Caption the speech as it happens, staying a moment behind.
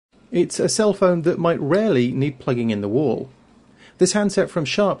It's a cell phone that might rarely need plugging in the wall. This handset from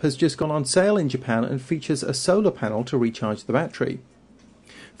Sharp has just gone on sale in Japan and features a solar panel to recharge the battery.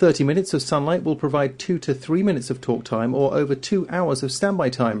 30 minutes of sunlight will provide 2 to 3 minutes of talk time or over 2 hours of standby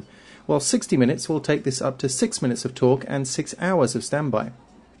time, while 60 minutes will take this up to 6 minutes of talk and 6 hours of standby.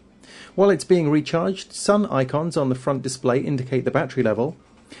 While it's being recharged, sun icons on the front display indicate the battery level.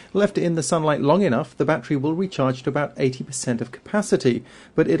 Left in the sunlight long enough, the battery will recharge to about 80% of capacity,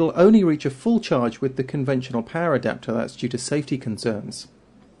 but it'll only reach a full charge with the conventional power adapter. That's due to safety concerns.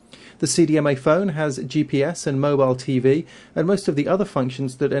 The CDMA phone has GPS and mobile TV and most of the other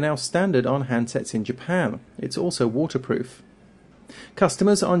functions that are now standard on handsets in Japan. It's also waterproof.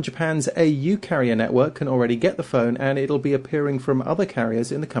 Customers on Japan's au carrier network can already get the phone, and it'll be appearing from other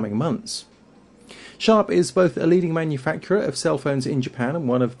carriers in the coming months. Sharp is both a leading manufacturer of cell phones in Japan and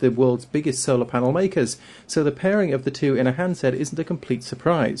one of the world's biggest solar panel makers, so the pairing of the two in a handset isn't a complete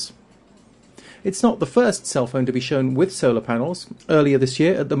surprise. It's not the first cell phone to be shown with solar panels. Earlier this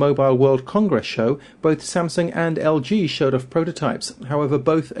year at the Mobile World Congress show, both Samsung and LG showed off prototypes. However,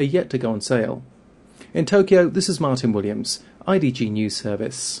 both are yet to go on sale. In Tokyo, this is Martin Williams, IDG News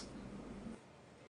Service.